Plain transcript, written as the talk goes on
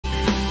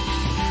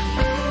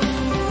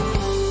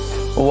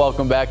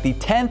Welcome back. The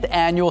 10th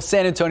annual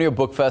San Antonio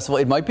Book Festival.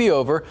 It might be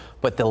over,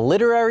 but the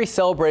literary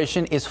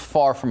celebration is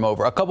far from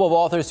over. A couple of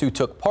authors who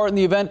took part in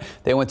the event,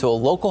 they went to a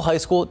local high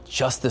school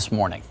just this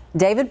morning.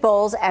 David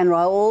Bowles and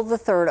Raul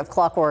III of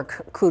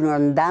Clockwork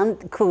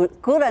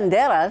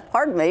Curandera,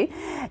 pardon me.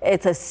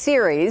 It's a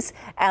series.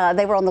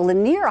 They were on the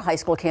Lanier High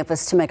School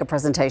campus to make a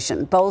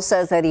presentation. Bowles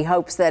says that he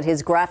hopes that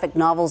his graphic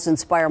novels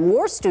inspire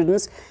more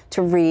students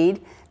to read,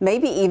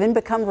 maybe even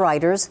become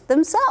writers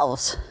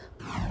themselves.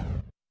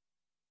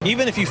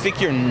 Even if you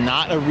think you're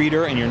not a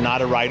reader and you're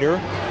not a writer,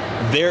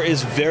 there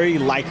is very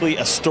likely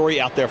a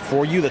story out there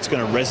for you that's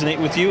going to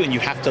resonate with you, and you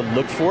have to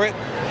look for it.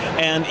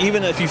 And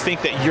even if you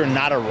think that you're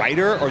not a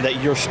writer or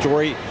that your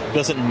story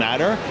doesn't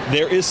matter,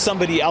 there is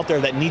somebody out there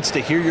that needs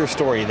to hear your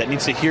story, that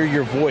needs to hear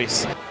your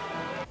voice.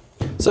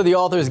 So the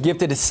authors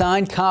gifted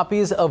signed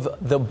copies of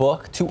the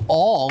book to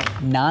all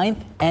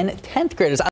 9th and 10th graders.